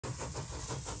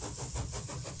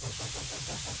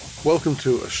Welcome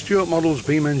to a Stuart Models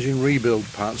Beam Engine Rebuild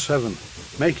Part 7,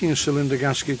 making a cylinder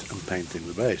gasket and painting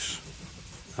the base.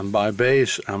 And by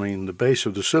base I mean the base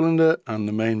of the cylinder and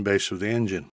the main base of the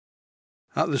engine.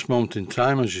 At this moment in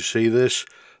time, as you see this,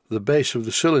 the base of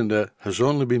the cylinder has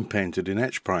only been painted in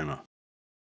etch primer.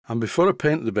 And before I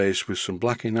paint the base with some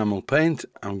black enamel paint,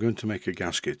 I'm going to make a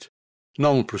gasket.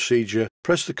 Normal procedure,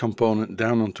 press the component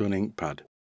down onto an ink pad.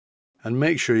 And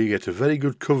make sure you get a very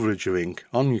good coverage of ink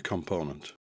on your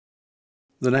component.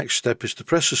 The next step is to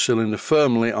press the cylinder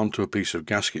firmly onto a piece of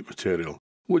gasket material,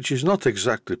 which is not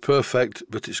exactly perfect,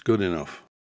 but it's good enough.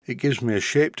 It gives me a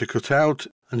shape to cut out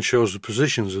and shows the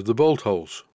positions of the bolt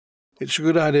holes. It's a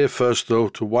good idea first though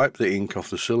to wipe the ink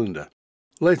off the cylinder.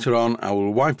 Later on I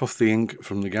will wipe off the ink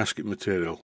from the gasket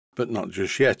material, but not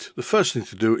just yet. The first thing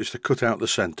to do is to cut out the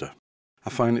centre.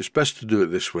 I find it's best to do it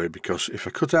this way because if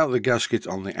I cut out the gasket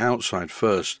on the outside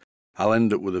first, I'll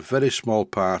end up with a very small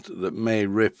part that may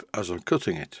rip as I'm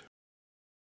cutting it.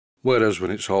 Whereas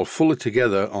when it's all fully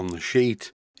together on the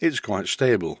sheet, it's quite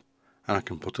stable, and I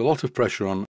can put a lot of pressure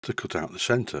on to cut out the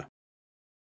centre.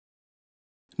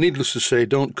 Needless to say,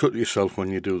 don't cut yourself when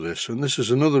you do this, and this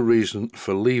is another reason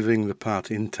for leaving the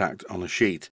part intact on a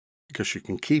sheet, because you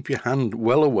can keep your hand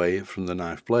well away from the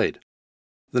knife blade.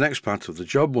 The next part of the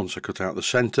job, once I cut out the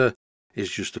centre,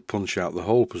 is just to punch out the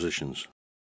hole positions,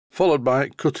 followed by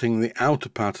cutting the outer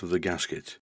part of the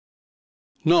gasket.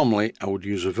 Normally I would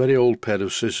use a very old pair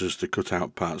of scissors to cut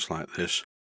out parts like this.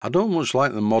 I don't much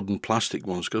like the modern plastic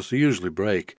ones because they usually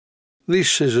break.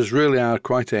 These scissors really are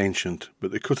quite ancient,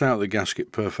 but they cut out the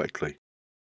gasket perfectly.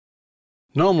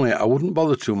 Normally I wouldn't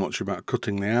bother too much about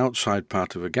cutting the outside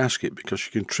part of a gasket because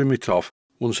you can trim it off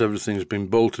once everything's been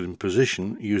bolted in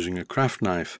position using a craft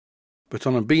knife, but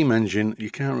on a beam engine you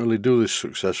can't really do this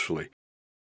successfully.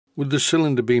 With the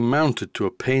cylinder being mounted to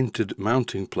a painted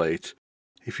mounting plate,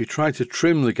 if you try to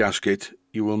trim the gasket,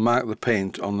 you will mark the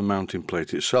paint on the mounting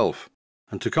plate itself.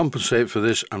 And to compensate for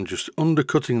this, I'm just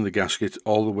undercutting the gasket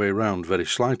all the way around very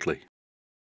slightly.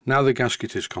 Now the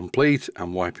gasket is complete,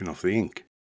 I'm wiping off the ink.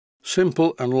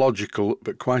 Simple and logical,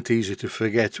 but quite easy to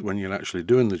forget when you're actually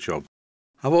doing the job.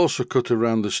 I've also cut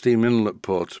around the steam inlet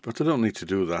port, but I don't need to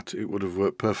do that. It would have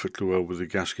worked perfectly well with the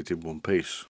gasket in one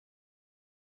piece.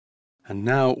 And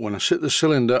now when I sit the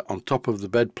cylinder on top of the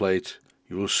bed plate,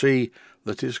 you will see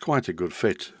that it's quite a good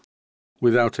fit,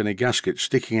 without any gasket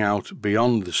sticking out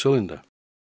beyond the cylinder.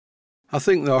 I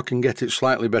think though I can get it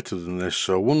slightly better than this,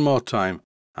 so one more time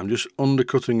I'm just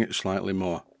undercutting it slightly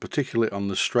more, particularly on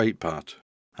the straight part,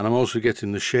 and I'm also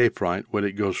getting the shape right where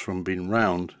it goes from being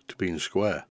round to being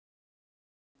square.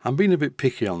 I'm being a bit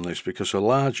picky on this because a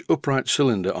large upright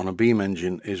cylinder on a beam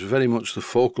engine is very much the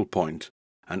focal point,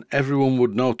 and everyone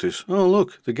would notice, oh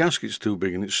look, the gasket's too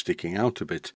big and it's sticking out a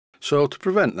bit. So to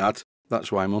prevent that, that's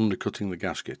why I'm undercutting the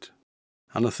gasket.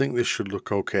 And I think this should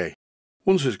look okay.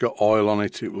 Once it's got oil on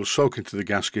it, it will soak into the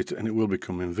gasket and it will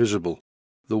become invisible.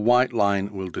 The white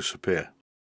line will disappear.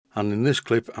 And in this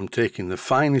clip I'm taking the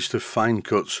finest of fine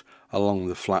cuts along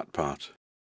the flat part.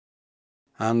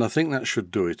 And I think that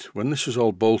should do it. When this is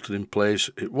all bolted in place,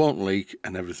 it won't leak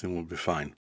and everything will be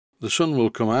fine. The sun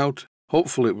will come out.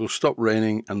 Hopefully it will stop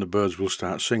raining and the birds will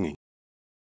start singing.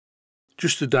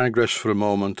 Just to digress for a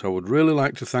moment, I would really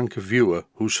like to thank a viewer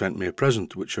who sent me a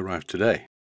present which arrived today.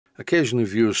 Occasionally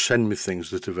viewers send me things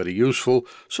that are very useful,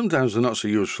 sometimes they're not so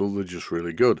useful, they're just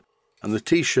really good. And the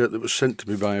t-shirt that was sent to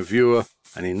me by a viewer,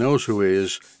 and he knows who he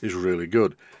is really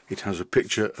good. It has a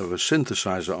picture of a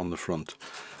synthesizer on the front,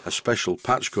 a special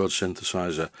patch code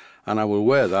synthesizer, and I will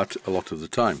wear that a lot of the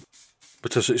time.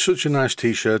 But as it's such a nice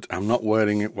t-shirt, I'm not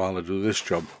wearing it while I do this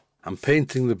job. I'm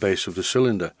painting the base of the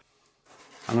cylinder.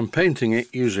 And I'm painting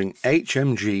it using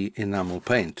Hmg Enamel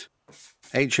Paint.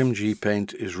 Hmg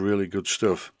paint is really good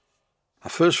stuff. I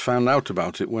first found out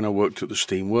about it when I worked at the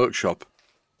Steam workshop.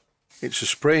 It's a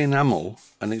spray enamel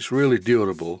and it's really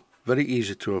durable, very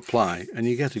easy to apply, and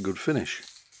you get a good finish.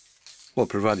 Well,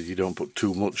 provided you don't put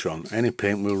too much on. Any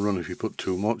paint will run if you put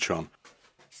too much on.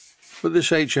 But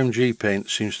this Hmg paint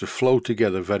seems to flow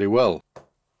together very well.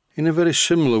 In a very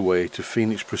similar way to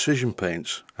Phoenix Precision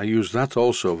paints, I use that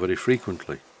also very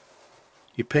frequently.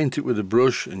 You paint it with a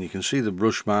brush and you can see the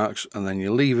brush marks, and then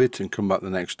you leave it and come back the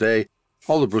next day,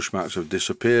 all the brush marks have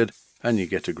disappeared and you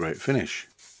get a great finish.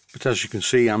 But as you can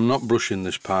see, I'm not brushing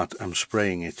this part, I'm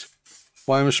spraying it.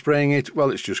 Why am I spraying it?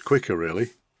 Well, it's just quicker really.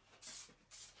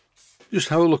 Just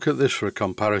have a look at this for a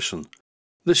comparison.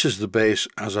 This is the base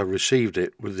as I received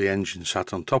it with the engine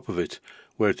sat on top of it,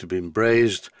 where it had been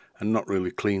brazed and not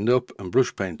really cleaned up and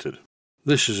brush painted.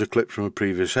 This is a clip from a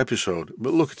previous episode,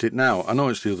 but look at it now. I know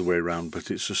it's the other way around,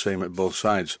 but it's the same at both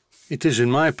sides. It is,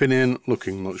 in my opinion,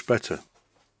 looking much better.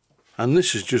 And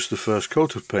this is just the first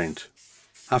coat of paint.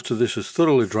 After this has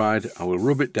thoroughly dried, I will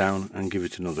rub it down and give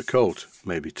it another coat,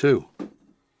 maybe two.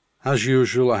 As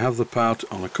usual, I have the part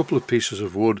on a couple of pieces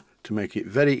of wood to make it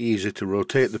very easy to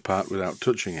rotate the part without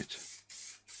touching it.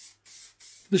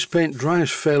 This paint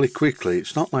dries fairly quickly.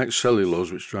 It's not like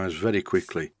cellulose, which dries very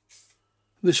quickly.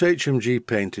 This HMG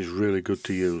paint is really good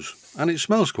to use, and it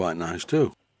smells quite nice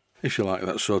too, if you like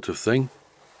that sort of thing.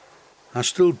 I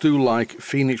still do like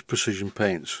Phoenix Precision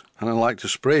paints, and I like to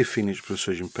spray Phoenix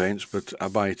Precision paints, but I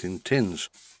buy it in tins.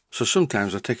 So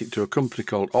sometimes I take it to a company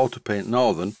called Auto Paint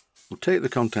Northern, who take the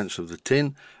contents of the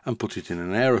tin and put it in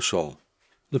an aerosol.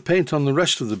 The paint on the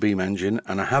rest of the beam engine,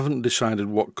 and I haven't decided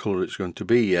what colour it's going to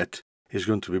be yet, is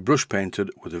going to be brush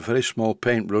painted with a very small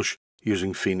paintbrush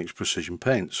using Phoenix Precision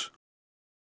paints.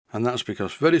 And that's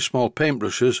because very small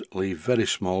paintbrushes leave very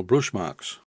small brush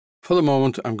marks. For the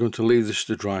moment, I'm going to leave this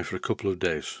to dry for a couple of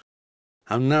days.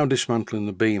 I'm now dismantling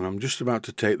the beam. I'm just about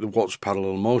to take the Watts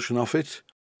parallel motion off it.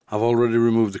 I've already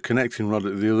removed the connecting rod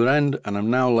at the other end, and I'm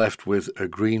now left with a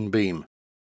green beam.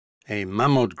 A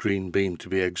mammoth green beam to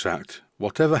be exact.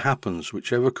 Whatever happens,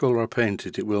 whichever colour I paint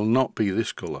it, it will not be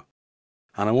this colour.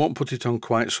 And I won't put it on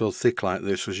quite so thick like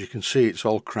this. As you can see, it's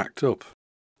all cracked up.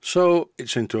 So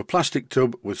it's into a plastic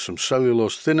tub with some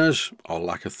cellulose thinners, or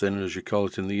lacquer thinner as you call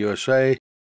it in the USA,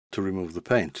 to remove the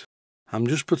paint. I'm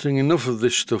just putting enough of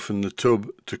this stuff in the tub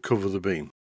to cover the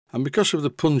beam. And because of the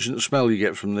pungent smell you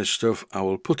get from this stuff, I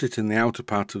will put it in the outer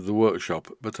part of the workshop,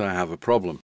 but I have a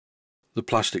problem. The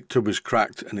plastic tub is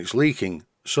cracked and it's leaking,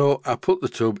 so I put the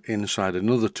tub inside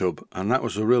another tub, and that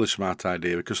was a really smart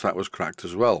idea because that was cracked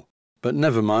as well. But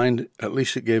never mind, at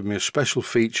least it gave me a special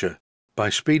feature. By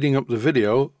speeding up the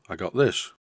video, I got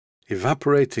this.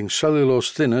 Evaporating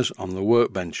cellulose thinners on the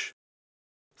workbench.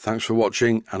 Thanks for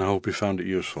watching, and I hope you found it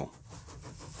useful.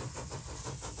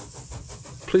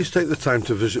 Please take the time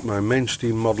to visit my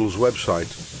Mainsteam Models website.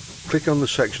 Click on the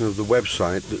section of the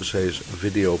website that says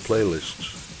Video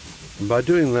Playlists. And by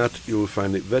doing that, you will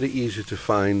find it very easy to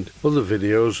find other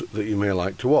videos that you may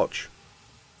like to watch.